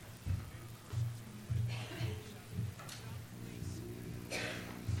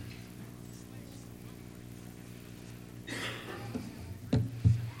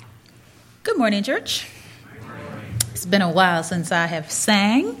Good morning, church. It's been a while since I have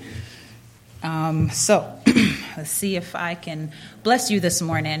sang. So let's see if I can bless you this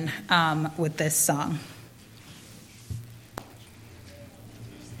morning with this song.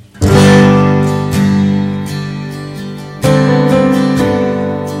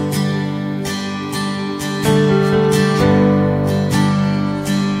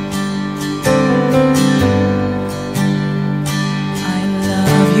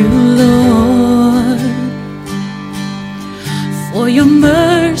 Your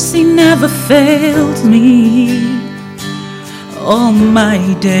mercy never failed me. All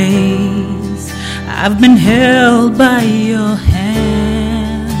my days I've been held by your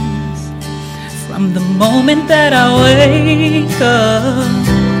hands. From the moment that I wake up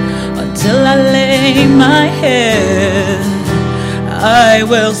until I lay my head, I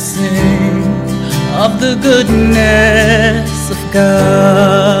will sing of the goodness of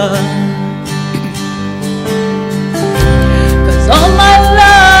God. All my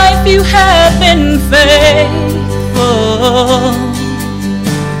life you have been faithful,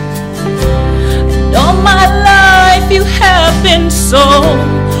 and all my life you have been so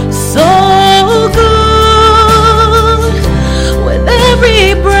good. With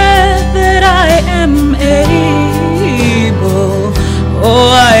every breath that I am able, oh,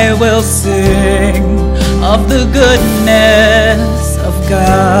 I will sing of the goodness of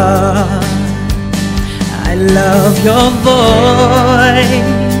God. I love your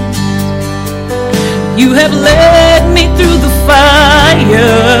voice. You have led me through the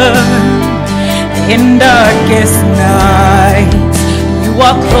fire in darkest nights. You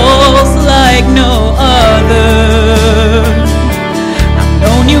are close like no other. I've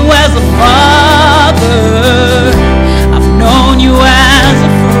known you as a father. I've known you as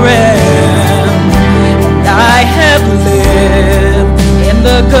a friend. And I have lived in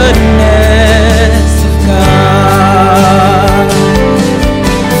the goodness God.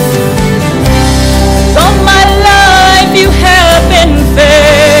 All my life you have been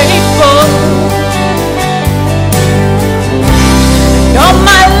faithful. All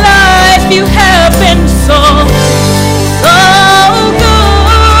my life you have been so good.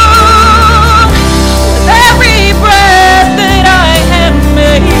 With every breath that I have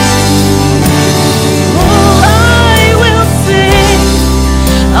made, oh, I will sing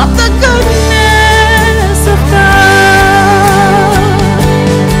of the goodness of God.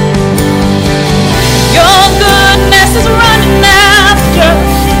 Your goodness is running after,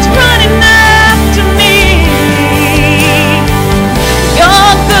 it's running after me. Your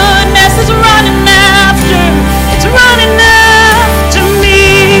goodness is running after, it's running after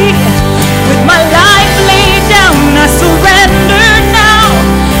me. With my life laid down, I surrender now.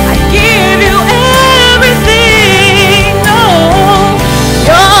 I give you everything. Oh,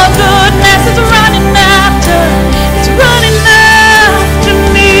 your goodness is running after, it's running after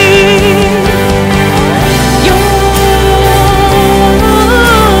me.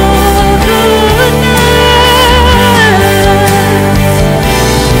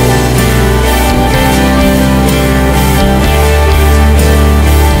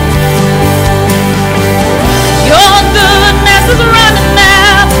 Your goodness is running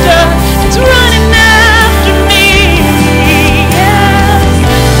after, it's running after me. Yes.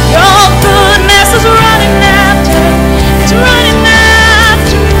 Your goodness is running after, it's running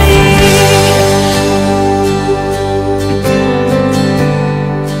after me.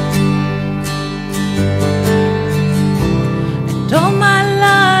 And all my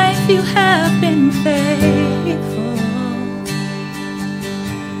life you have been faithful.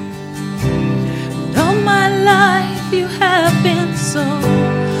 And all my life you have been so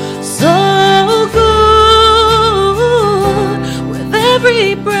good. With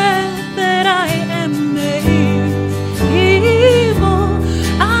every breath that I am able,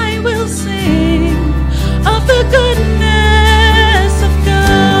 I will sing of the goodness of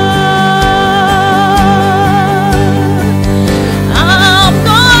God. I'm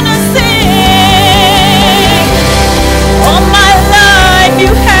gonna sing. All my life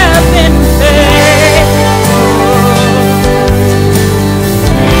you have been faithful.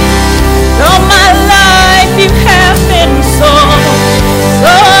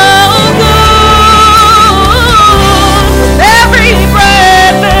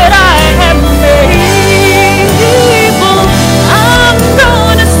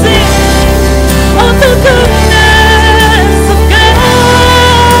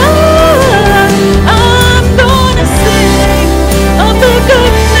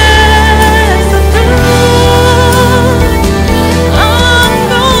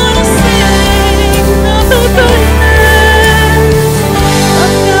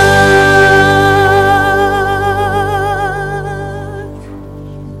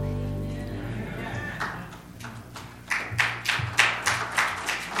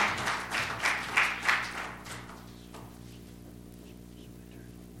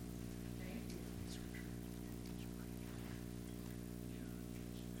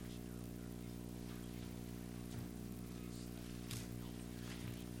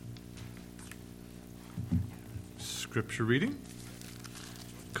 Scripture reading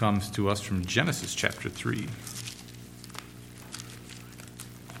comes to us from Genesis chapter 3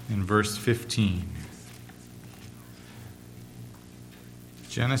 in verse 15.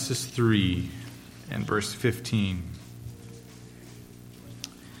 Genesis 3 and verse 15.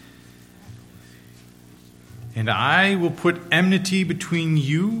 And I will put enmity between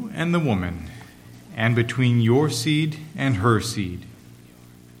you and the woman, and between your seed and her seed.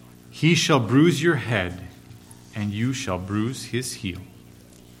 He shall bruise your head, and you shall bruise his heel.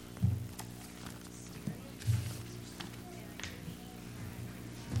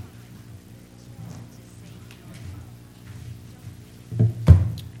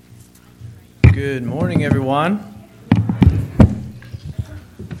 Good morning, everyone.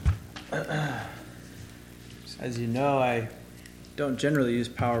 As you know, I don't generally use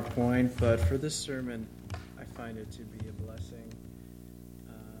PowerPoint, but for this sermon, I find it to be a blessing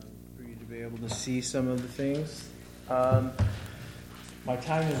for you to be able to see some of the things. My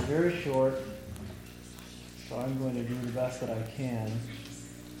time is very short, so I'm going to do the best that I can.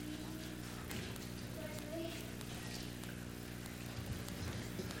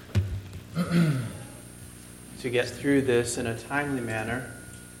 To get through this in a timely manner.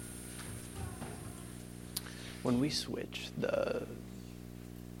 When we switch the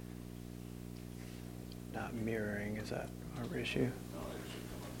not mirroring, is that our issue? No, actually,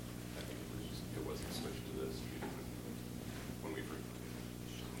 I think it wasn't switched to this when we first.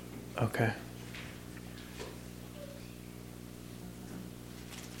 Okay.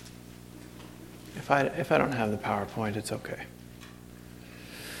 If I don't have the PowerPoint, it's okay.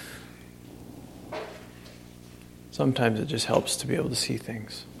 Sometimes it just helps to be able to see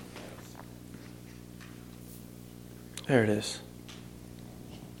things. There it is.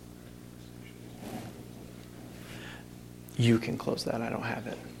 You can close that. I don't have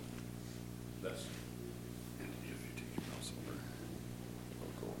it. That's if you take your mouse over,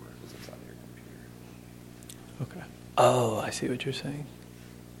 it'll go over because it's on your computer. Okay. Oh, I see what you're saying.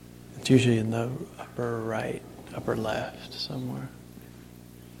 It's usually in the upper right, upper left somewhere.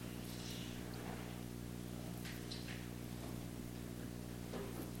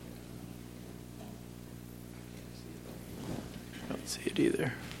 I don't see it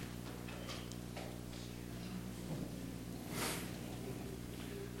either.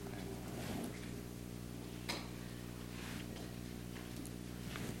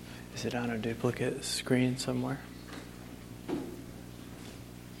 Is it on a duplicate screen somewhere? Well,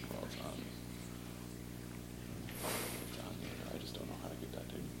 it's on there. I just don't know how to get that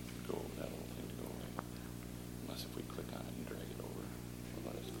to go, that little thing to go away. Unless if we click on it and drag it over.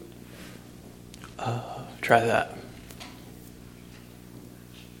 Or let us click and drag it. Try that.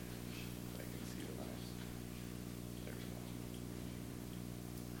 I can see the mouse. There we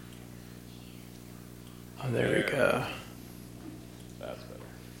go. Oh, there we go. That's better.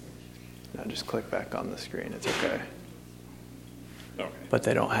 Now just click back on the screen. It's okay. Okay. But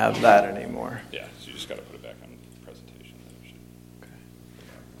they don't have that anymore. Yeah, so you just got to put it back on presentation. Okay.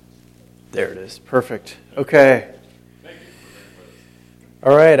 There it is. Perfect. Okay. Thank you.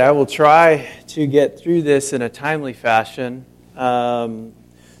 All right. I will try to get through this in a timely fashion. So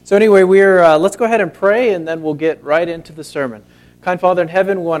anyway, let's go ahead and pray, and then we'll get right into the sermon. Kind Father in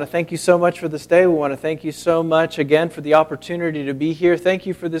heaven, we want to thank you so much for this day. We want to thank you so much again for the opportunity to be here. Thank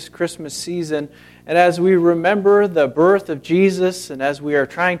you for this Christmas season. And as we remember the birth of Jesus and as we are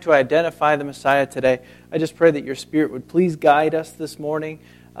trying to identify the Messiah today, I just pray that your Spirit would please guide us this morning,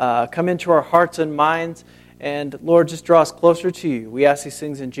 come into our hearts and minds, and Lord, just draw us closer to you. We ask these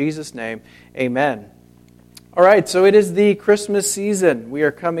things in Jesus' name. Amen. All right, so it is the Christmas season. We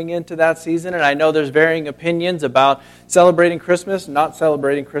are coming into that season, and I know there's varying opinions about celebrating Christmas, not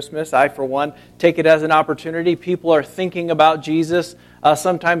celebrating Christmas. I, for one, take it as an opportunity. People are thinking about Jesus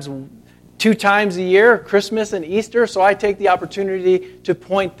sometimes 2 times a year, Christmas and Easter, so I take the opportunity to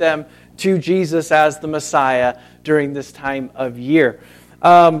point them to Jesus as the Messiah during this time of year.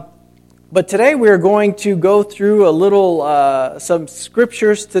 But today we're going to go through a little, some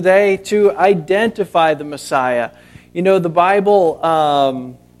scriptures today to identify the Messiah. You know, the Bible,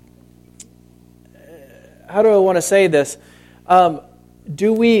 how do I want to say this?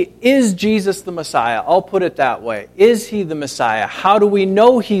 Is Jesus the Messiah? I'll put it that way. Is he the Messiah? How do we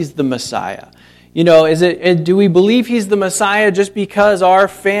know he's the Messiah? You know, do we believe he's the Messiah just because our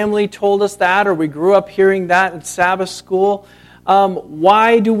family told us that or we grew up hearing that in Sabbath school?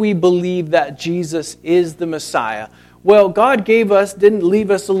 Why do we believe that Jesus is the Messiah? Well, God didn't leave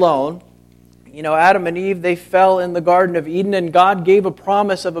us alone. You know, Adam and Eve, they fell in the Garden of Eden, and God gave a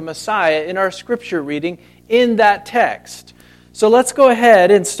promise of a Messiah in our scripture reading in that text. So let's go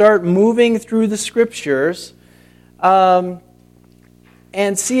ahead and start moving through the scriptures. and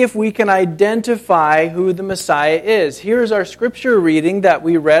see if we can identify who the Messiah is. Here's our scripture reading that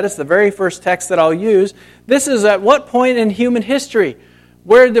we read. It's the very first text that I'll use. This is at what point in human history?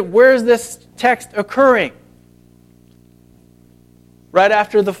 Where is this text occurring? Right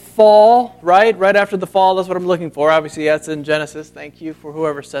after the fall, right? Right after the fall, that's what I'm looking for. Obviously, that's in Genesis. Thank you for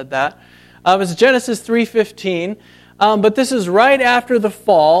whoever said that. It's Genesis 3:15. But this is right after the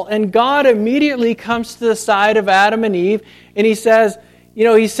fall, and God immediately comes to the side of Adam and Eve, and He says,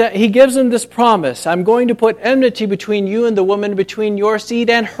 He gives them this promise. I'm going to put enmity between you and the woman, between your seed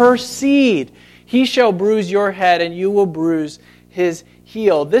and her seed. He shall bruise your head, and you will bruise his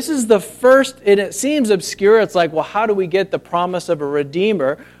heel. This is the first, and it seems obscure. It's like, well, how do we get the promise of a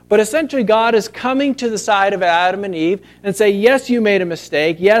Redeemer? But essentially, God is coming to the side of Adam and Eve and say, yes, you made a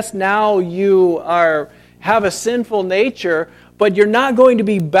mistake. Yes, now you have a sinful nature, but you're not going to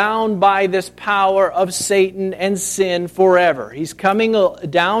be bound by this power of Satan and sin forever. He's coming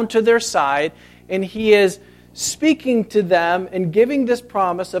down to their side, and He is speaking to them and giving this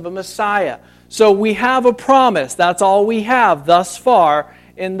promise of a Messiah. So we have a promise. That's all we have thus far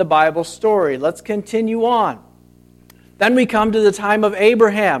in the Bible story. Let's continue on. Then we come to the time of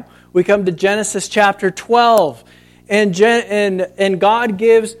Abraham. We come to Genesis chapter 12. And God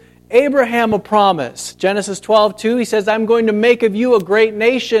gives Abraham a promise. Genesis 12:2, He says, I'm going to make of you a great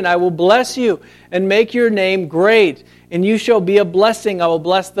nation. I will bless you and make your name great. And you shall be a blessing. I will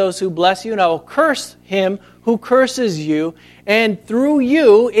bless those who bless you, and I will curse him who curses you. And through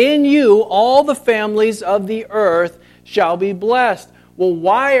you, in you, all the families of the earth shall be blessed. Well,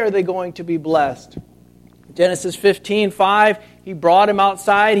 why are they going to be blessed? Genesis 15:5, He brought him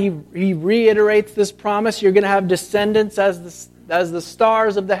outside. He reiterates this promise. You're going to have descendants as the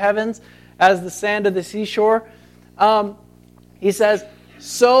stars of the heavens, as the sand of the seashore. He says,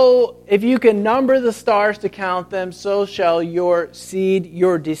 so if you can number the stars to count them, so shall your seed,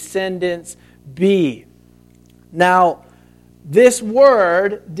 your descendants be. Now, this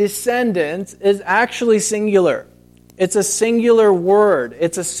word, descendants, is actually singular. It's a singular word.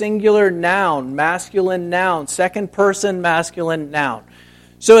 It's a singular noun, masculine noun, second person masculine noun.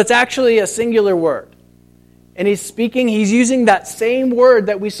 So it's actually a singular word. And he's using that same word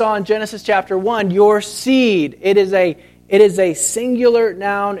that we saw in Genesis chapter 1, your seed. It is a singular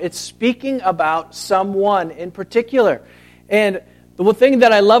noun. It's speaking about someone in particular. And the thing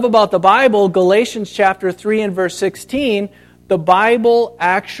that I love about the Bible, Galatians chapter 3 and verse 16, the Bible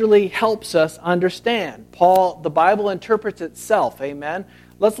actually helps us understand. The Bible interprets itself, amen?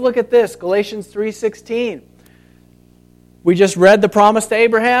 Let's look at this, Galatians 3:16. We just read the promise to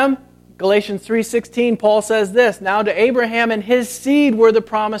Abraham. Galatians 3:16, Paul says this, now to Abraham and his seed were the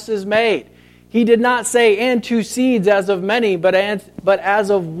promises made. He did not say, and to seeds as of many, but as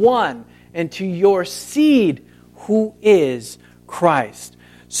of one, and to your seed, who is Christ.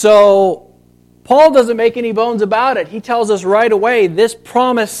 So, Paul doesn't make any bones about it. He tells us right away, this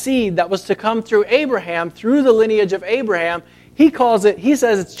promised seed that was to come through Abraham, through the lineage of Abraham, he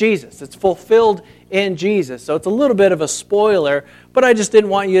says it's Jesus. It's fulfilled in Jesus. So it's a little bit of a spoiler, but I just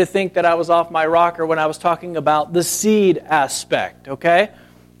didn't want you to think that I was off my rocker when I was talking about the seed aspect, okay?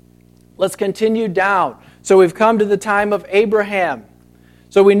 Let's continue down. So we've come to the time of Abraham.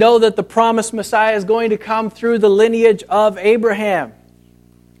 So we know that the promised Messiah is going to come through the lineage of Abraham.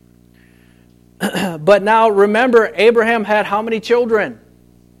 But now remember, Abraham had how many children?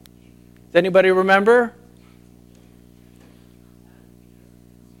 Does anybody remember?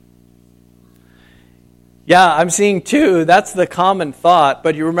 Yeah, I'm seeing two. That's the common thought.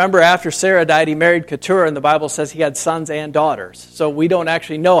 But you remember after Sarah died, he married Keturah, and the Bible says he had sons and daughters. So we don't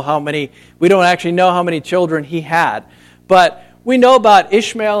actually know how many children he had. But we know about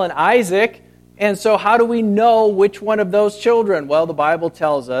Ishmael and Isaac. And so how do we know which one of those children? Well, the Bible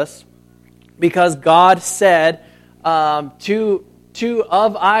tells us, because God said to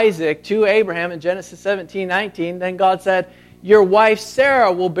Isaac, to Abraham in Genesis 17:19, then God said, your wife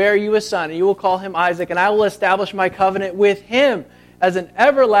Sarah will bear you a son, and you will call him Isaac, and I will establish my covenant with him as an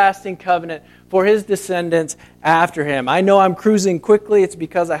everlasting covenant for his descendants after him. I know I'm cruising quickly. It's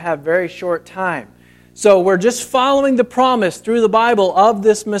because I have very short time. So we're just following the promise through the Bible of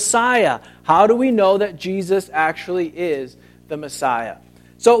this Messiah. How do we know that Jesus actually is the Messiah?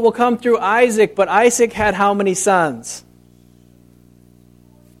 So it will come through Isaac, but Isaac had how many sons?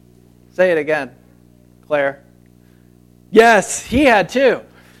 Say it again, Claire. Yes, he had two.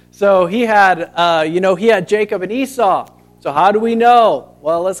 So he had Jacob and Esau. So how do we know?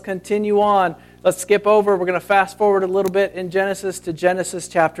 Well, let's continue on. Let's skip over. We're going to fast forward a little bit in Genesis to Genesis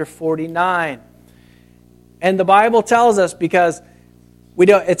chapter 49. And the Bible tells us, because we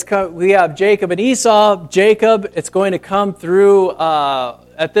have Jacob and Esau. Jacob, it's going to come through,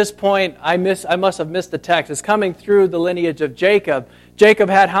 at this point, I must have missed the text. It's coming through the lineage of Jacob. Jacob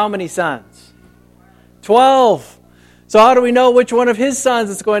had how many sons? 12. So how do we know which one of his sons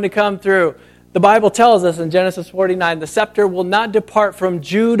is going to come through? The Bible tells us in Genesis 49, the scepter will not depart from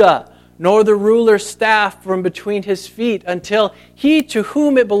Judah, nor the ruler's staff from between his feet, until he to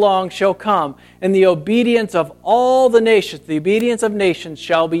whom it belongs shall come, and the obedience of all the nations, the obedience of nations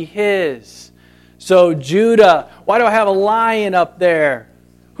shall be his. So Judah, why do I have a lion up there?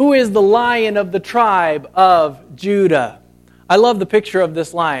 Who is the lion of the tribe of Judah? I love the picture of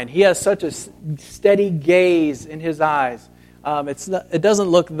this lion. He has such a steady gaze in his eyes. It doesn't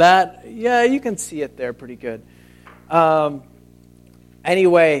look that, yeah, you can see it there pretty good.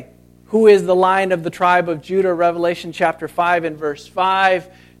 Anyway, who is the lion of the tribe of Judah? Revelation chapter 5 and verse 5.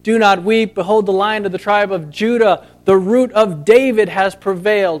 Do not weep. Behold, the lion of the tribe of Judah, the root of David, has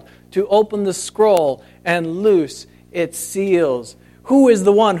prevailed to open the scroll and loose its seals. Who is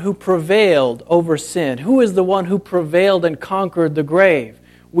the one who prevailed over sin? Who is the one who prevailed and conquered the grave?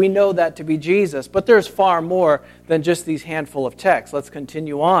 We know that to be Jesus. But there's far more than just these handful of texts. Let's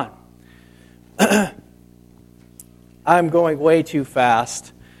continue on. I'm going way too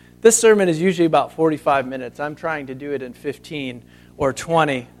fast. This sermon is usually about 45 minutes. I'm trying to do it in 15 or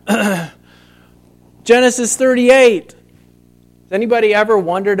 20. Genesis 38. Has anybody ever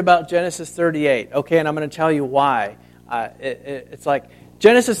wondered about Genesis 38? Okay, and I'm going to tell you why. It's like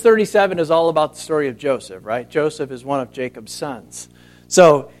Genesis 37 is all about the story of Joseph, right? Joseph is one of Jacob's sons.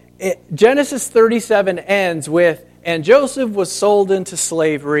 So Genesis 37 ends with, and Joseph was sold into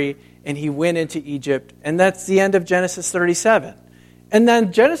slavery, and he went into Egypt. And that's the end of Genesis 37. And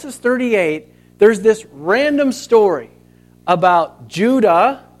then Genesis 38, there's this random story about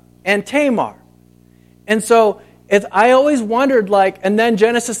Judah and Tamar. And so I always wondered, and then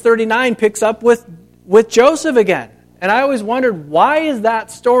Genesis 39 picks up with Joseph again. And I always wondered, why is that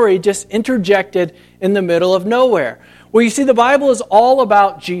story just interjected in the middle of nowhere? Well, you see, the Bible is all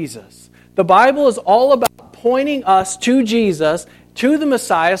about Jesus. The Bible is all about pointing us to Jesus, to the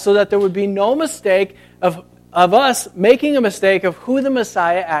Messiah, so that there would be no mistake of us making a mistake of who the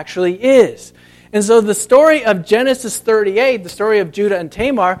Messiah actually is. And so the story of Genesis 38, the story of Judah and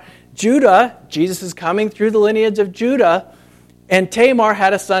Tamar, Jesus is coming through the lineage of Judah, and Tamar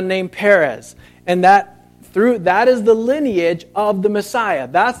had a son named Perez. And that is the lineage of the Messiah.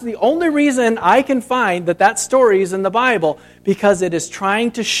 That's the only reason I can find that story is in the Bible, because it is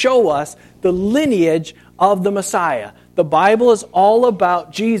trying to show us the lineage of the Messiah. The Bible is all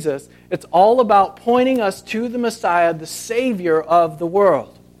about Jesus. It's all about pointing us to the Messiah, the Savior of the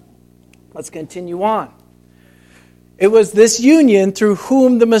world. Let's continue on. It was this union through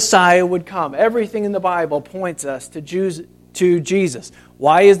whom the Messiah would come. Everything in the Bible points us to Jesus.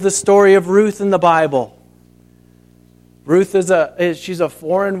 Why is the story of Ruth in the Bible? Ruth she's a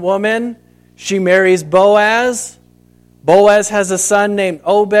foreign woman. She marries Boaz. Boaz has a son named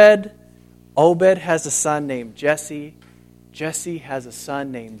Obed. Obed has a son named Jesse. Jesse has a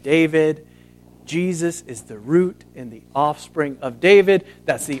son named David. Jesus is the root and the offspring of David.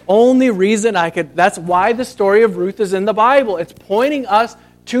 That's the only reason that's why the story of Ruth is in the Bible. It's pointing us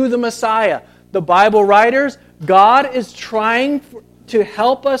to the Messiah. The Bible writers, God is trying to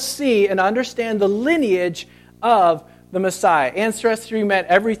help us see and understand the lineage of the Messiah. Ancestry meant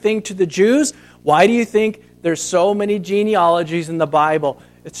everything to the Jews. Why do you think there's so many genealogies in the Bible?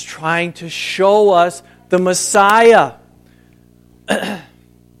 It's trying to show us the Messiah.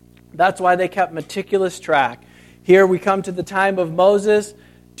 That's why they kept meticulous track. Here we come to the time of Moses.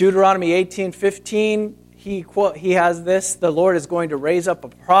 Deuteronomy 18:15. He has this: the Lord is going to raise up a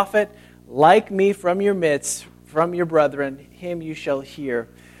prophet like me from your midst, from your brethren. Him you shall hear.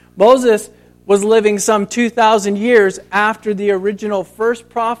 Moses was living some 2,000 years after the original first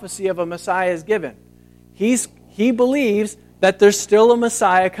prophecy of a Messiah is given. He believes that there's still a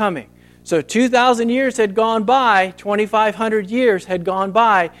Messiah coming. So 2,000 years had gone by, 2,500 years had gone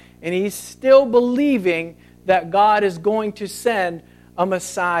by, and he's still believing that God is going to send a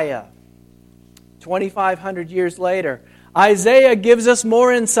Messiah. 2,500 years later, Isaiah gives us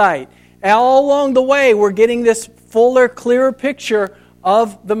more insight. And all along the way, we're getting this fuller, clearer picture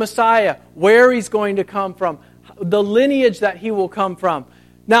of the Messiah, where he's going to come from, the lineage that he will come from.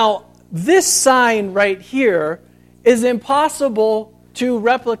 Now, this sign right here is impossible to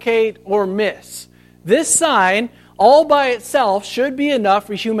replicate or miss. This sign, all by itself, should be enough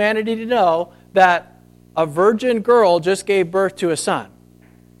for humanity to know that a virgin girl just gave birth to a son.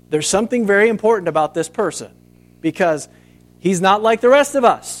 There's something very important about this person, because he's not like the rest of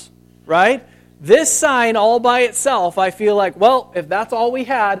us, right? This sign all by itself, I feel like, well, if that's all we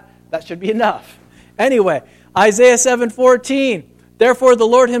had, that should be enough. Anyway, Isaiah 7:14. Therefore the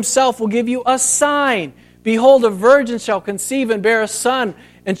Lord himself will give you a sign. Behold, a virgin shall conceive and bear a son,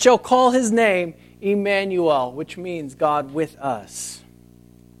 and shall call his name Emmanuel, which means God with us.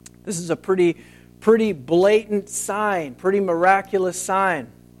 This is a pretty blatant sign, pretty miraculous sign.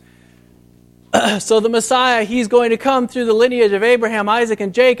 So the Messiah, he's going to come through the lineage of Abraham, Isaac,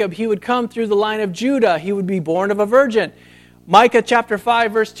 and Jacob. He would come through the line of Judah. He would be born of a virgin. Micah chapter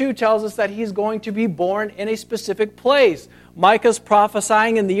 5 verse 2 tells us that he's going to be born in a specific place. Micah's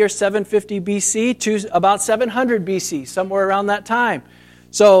prophesying in the year 750 BC to about 700 BC, somewhere around that time.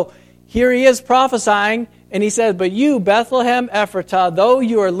 So here he is prophesying, and he says, "But you, Bethlehem Ephratah, though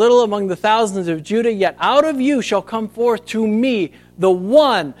you are little among the thousands of Judah, yet out of you shall come forth to me the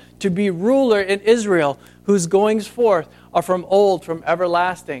one to be ruler in Israel, whose goings forth are from old, from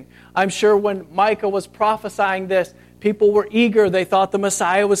everlasting." I'm sure when Micah was prophesying this, people were eager. They thought the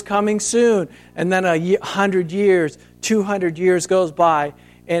Messiah was coming soon. And then 100 years, 200 years goes by,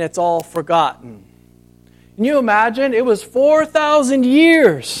 and it's all forgotten. Can you imagine? It was 4,000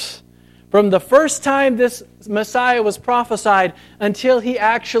 years from the first time this Messiah was prophesied until he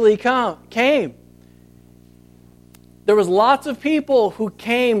actually came. There was lots of people who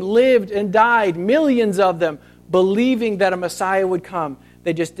came, lived, and died, millions of them, believing that a Messiah would come.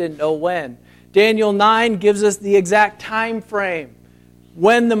 They just didn't know when. Daniel 9 gives us the exact time frame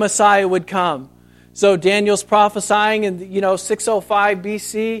when the Messiah would come. So Daniel's prophesying in 605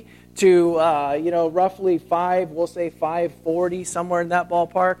 BC to roughly 540, somewhere in that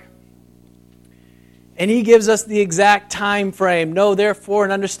ballpark. And he gives us the exact time frame. Know therefore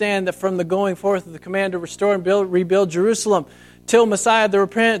and understand that from the going forth of the command to restore and rebuild Jerusalem till Messiah the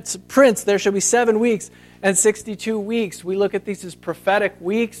Prince, there shall be 7 weeks and 62 weeks. We look at these as prophetic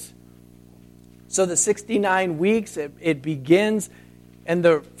weeks. So the 69 weeks, it begins, and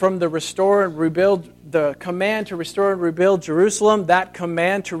from the restore and rebuild, the command to restore and rebuild Jerusalem, that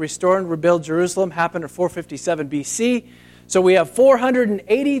command to restore and rebuild Jerusalem happened in 457 BC. So we have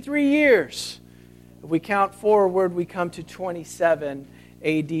 483 years. If we count forward, we come to 27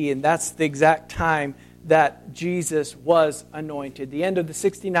 AD, and that's the exact time that Jesus was anointed. The end of the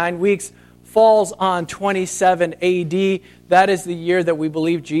 69 weeks falls on 27 AD. That is the year that we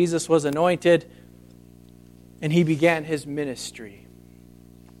believe Jesus was anointed, and he began his ministry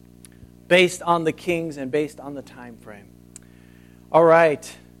based on the kings and based on the time frame. All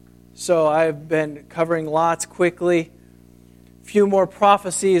right, so I've been covering lots quickly. Few more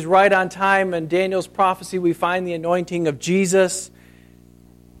prophecies right on time. In Daniel's prophecy, we find the anointing of Jesus.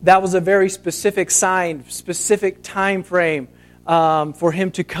 That was a very specific sign, specific time frame for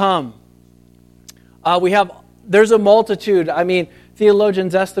him to come. There's a multitude. I mean,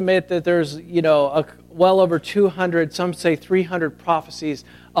 theologians estimate that there's well over 200, some say 300 prophecies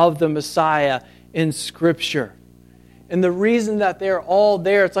of the Messiah in Scripture. And the reason that they're all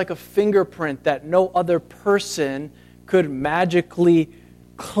there, it's like a fingerprint that no other person could magically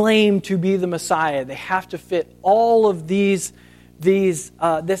claim to be the Messiah. They have to fit all of this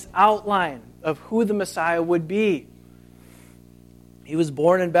outline of who the Messiah would be. He was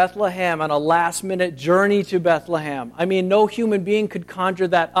born in Bethlehem on a last-minute journey to Bethlehem. I mean, no human being could conjure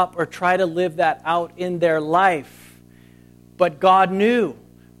that up or try to live that out in their life. But God knew.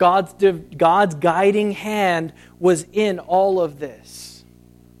 God's guiding hand was in all of this.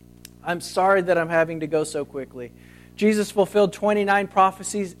 I'm sorry that I'm having to go so quickly. Jesus fulfilled 29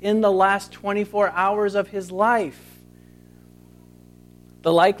 prophecies in the last 24 hours of his life.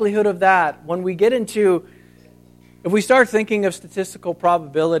 The likelihood of that, if we start thinking of statistical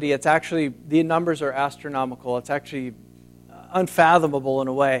probability, it's actually, the numbers are astronomical. It's actually unfathomable in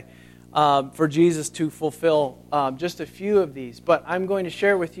a way for Jesus to fulfill just a few of these. But I'm going to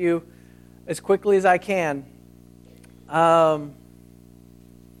share with you as quickly as I can.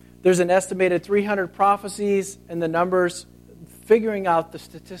 There's an estimated 300 prophecies, and the numbers, figuring out the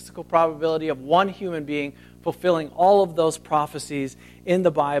statistical probability of one human being fulfilling all of those prophecies in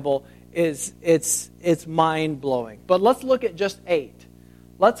the Bible it's mind-blowing. But let's look at just 8.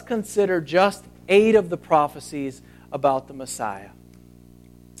 Let's consider just 8 of the prophecies about the Messiah.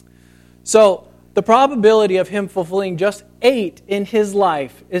 So the probability of him fulfilling just 8 in his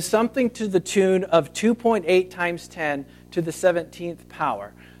life is something to the tune of 2.8 times 10 to the 17th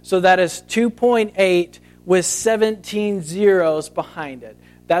power. So that is 2.8 with 17 zeros behind it.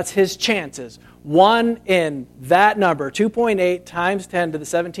 That's his chances. 1 in that number, 2.8 times 10 to the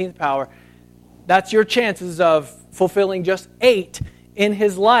 17th power. That's your chances of fulfilling just 8 in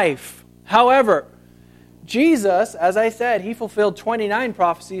his life. However, Jesus, as I said, he fulfilled 29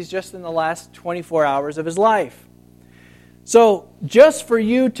 prophecies just in the last 24 hours of his life. So just for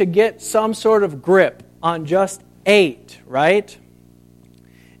you to get some sort of grip on just 8, right?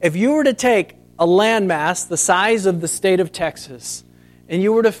 If you were to take a landmass the size of the state of Texas, and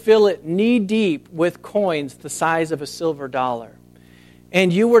you were to fill it knee-deep with coins the size of a silver dollar,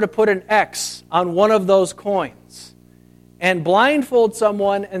 and you were to put an X on one of those coins, and blindfold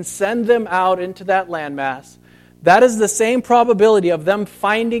someone and send them out into that landmass, that is the same probability of them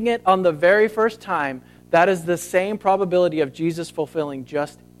finding it on the very first time. That is the same probability of Jesus fulfilling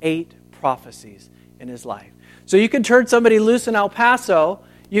just 8 prophecies in his life. So you could turn somebody loose in El Paso.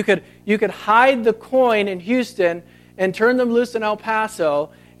 You could hide the coin in Houston and turn them loose in El Paso,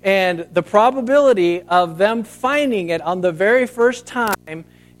 and the probability of them finding it on the very first time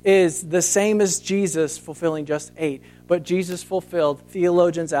is the same as Jesus fulfilling just 8. But Jesus fulfilled,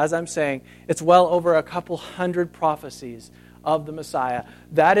 theologians, as I'm saying, it's well over a couple hundred prophecies of the Messiah.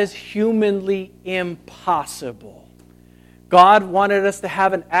 That is humanly impossible. God wanted us to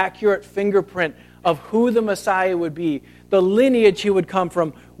have an accurate fingerprint of who the Messiah would be, the lineage he would come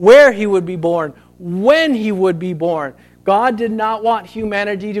from, where he would be born, when he would be born. God did not want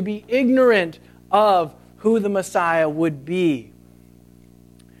humanity to be ignorant of who the Messiah would be.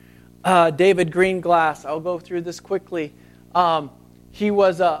 David Greenglass, I'll go through this quickly. He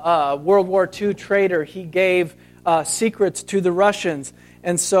was a World War II traitor. He gave secrets to the Russians.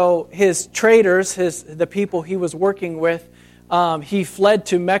 And so his traitors, the people he was working with, he fled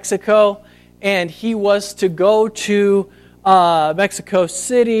to Mexico, and he was to go to Mexico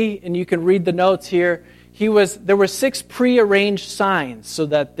City, and you can read the notes here. There were 6 prearranged signs so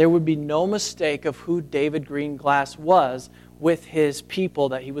that there would be no mistake of who David Greenglass was with his people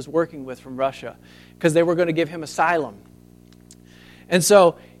that he was working with from Russia, because they were going to give him asylum. And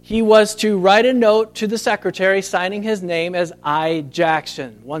so he was to write a note to the secretary signing his name as I.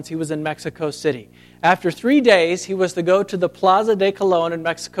 Jackson once he was in Mexico City. After 3 days, he was to go to the Plaza de Colón in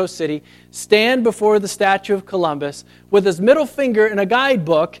Mexico City, stand before the statue of Columbus with his middle finger in a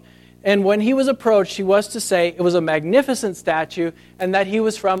guidebook, and when he was approached, he was to say it was a magnificent statue and that he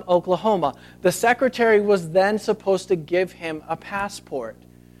was from Oklahoma. The secretary was then supposed to give him a passport.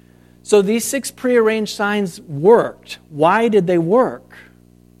 So these 6 prearranged signs worked. Why did they work?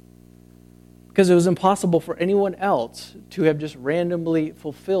 Because it was impossible for anyone else to have just randomly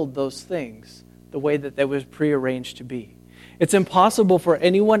fulfilled those things the way that they was prearranged to be. It's impossible for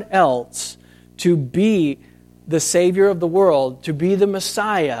anyone else to be the Savior of the world, to be the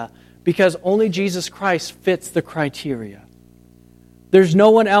Messiah, because only Jesus Christ fits the criteria. There's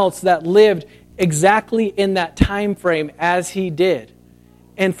no one else that lived exactly in that time frame as he did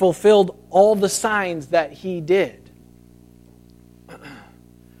and fulfilled all the signs that he did.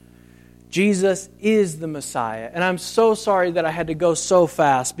 Jesus is the Messiah. And I'm so sorry that I had to go so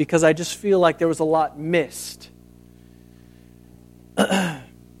fast, because I just feel like there was a lot missed. The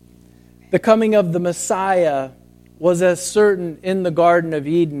coming of the Messiah was as certain in the Garden of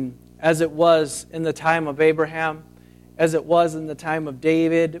Eden as it was in the time of Abraham, as it was in the time of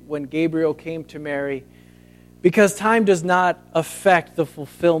David when Gabriel came to Mary, because time does not affect the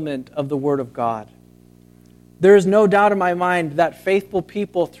fulfillment of the Word of God. There is no doubt in my mind that faithful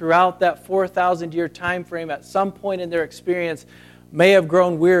people throughout that 4,000-year time frame at some point in their experience may have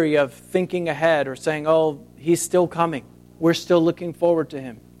grown weary of thinking ahead or saying, oh, he's still coming. We're still looking forward to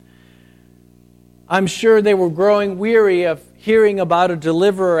him. I'm sure they were growing weary of hearing about a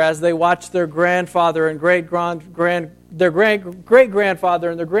deliverer as they watched their grandfather and their great-grandfather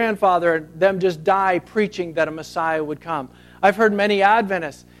and their grandfather and them just die preaching that a Messiah would come. I've heard many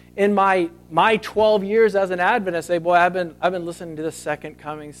Adventists in my 12 years as an Adventist say, boy, I've been listening to this second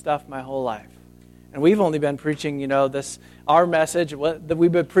coming stuff my whole life. And we've only been preaching, our message.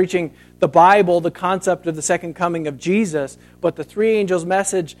 We've been preaching the Bible, the concept of the second coming of Jesus, but the 3 angels'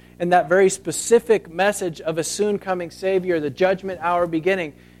 message and that very specific message of a soon coming Savior, the judgment hour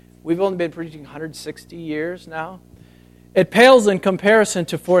beginning, we've only been preaching 160 years now. It pales in comparison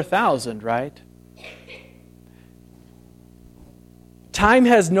to 4,000, right? Time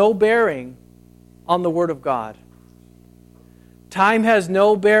has no bearing on the Word of God. Time has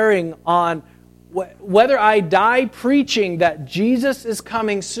no bearing on whether I die preaching that Jesus is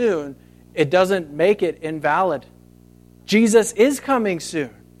coming soon. It doesn't make it invalid. Jesus is coming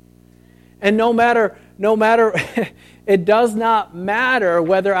soon. And no matter, it does not matter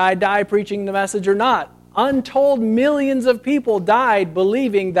whether I die preaching the message or not. Untold millions of people died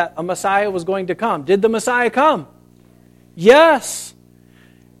believing that a Messiah was going to come. Did the Messiah come? Yes.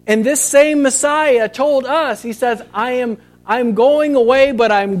 And this same Messiah told us, he says, I I'm going away,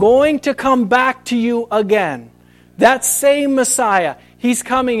 but I'm going to come back to you again. That same Messiah, He's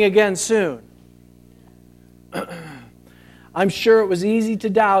coming again soon. I'm sure it was easy to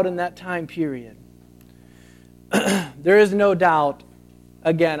doubt in that time period. There is no doubt,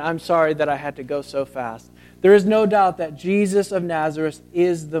 again, I'm sorry that I had to go so fast. There is no doubt that Jesus of Nazareth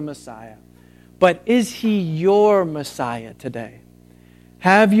is the Messiah. But is He your Messiah today?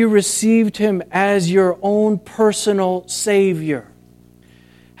 Have you received Him as your own personal Savior?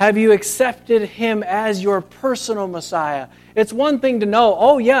 Have you accepted Him as your personal Messiah? It's one thing to know,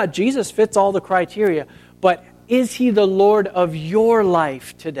 oh yeah, Jesus fits all the criteria, but is He the Lord of your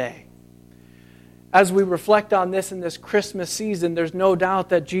life today? As we reflect on this in this Christmas season, there's no doubt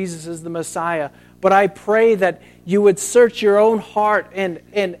that Jesus is the Messiah. But I pray that you would search your own heart and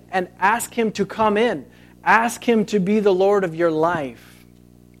ask Him to come in. Ask Him to be the Lord of your life.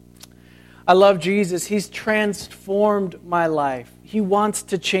 I love Jesus. He's transformed my life. He wants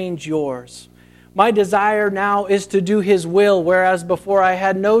to change yours. My desire now is to do His will, whereas before I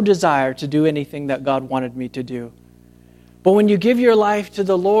had no desire to do anything that God wanted me to do. But when you give your life to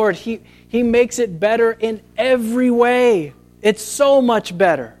the Lord, He makes it better in every way. It's so much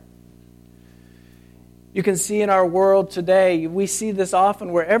better. You can see in our world today, we see this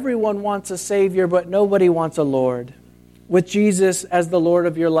often where everyone wants a Savior, but nobody wants a Lord. With Jesus as the Lord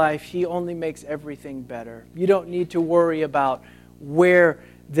of your life, He only makes everything better. You don't need to worry about where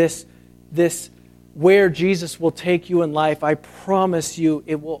where Jesus will take you in life. I promise you,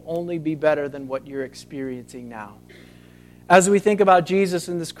 it will only be better than what you're experiencing now. As we think about Jesus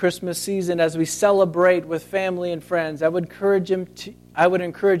in this Christmas season, as we celebrate with family and friends, I would encourage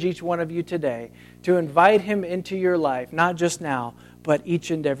each one of you today to invite Him into your life, not just now, but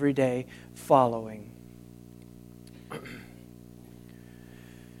each and every day following.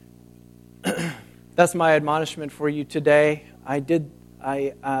 That's my admonishment for you today.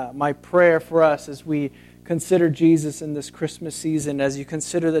 My prayer for us as we consider Jesus in this Christmas season, as you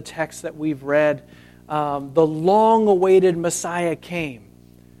consider the text that we've read, the long-awaited Messiah came.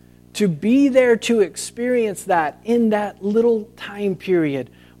 To be there to experience that in that little time period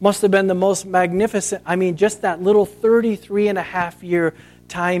must have been the most magnificent. Just that little 33-and-a-half-year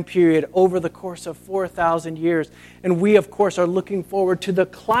time period over the course of 4,000 years. And we, of course, are looking forward to the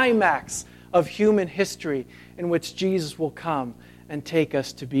climax of human history in which Jesus will come and take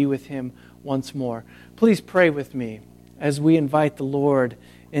us to be with Him once more. Please pray with me as we invite the Lord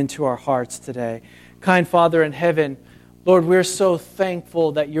into our hearts today. Kind Father in heaven, Lord, we're so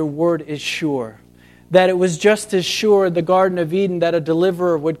thankful that your word is sure. That it was just as sure in the Garden of Eden that a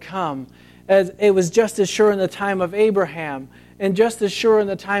deliverer would come, as it was just as sure in the time of Abraham, and just as sure in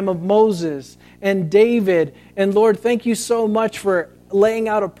the time of Moses and David. And Lord, thank you so much for laying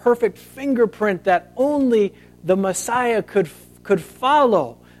out a perfect fingerprint that only the Messiah could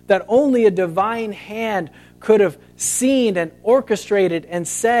follow, that only a divine hand could have seen and orchestrated and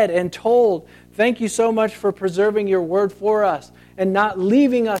said and told. Thank you so much for preserving your word for us and not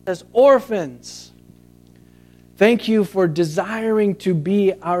leaving us as orphans. Thank you for desiring to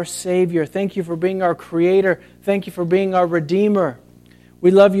be our Savior. Thank you for being our Creator. Thank you for being our Redeemer.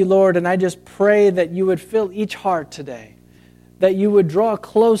 We love you, Lord, and I just pray that you would fill each heart today, that you would draw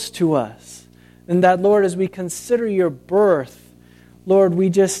close to us, and that, Lord, as we consider your birth, Lord,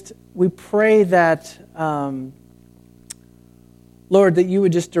 we pray that, Lord, that you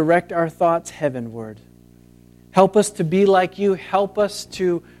would just direct our thoughts heavenward. Help us to be like you. Help us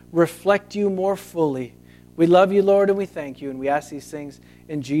to reflect you more fully. We love you, Lord, and we thank you, and we ask these things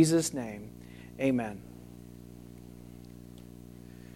in Jesus' name. Amen.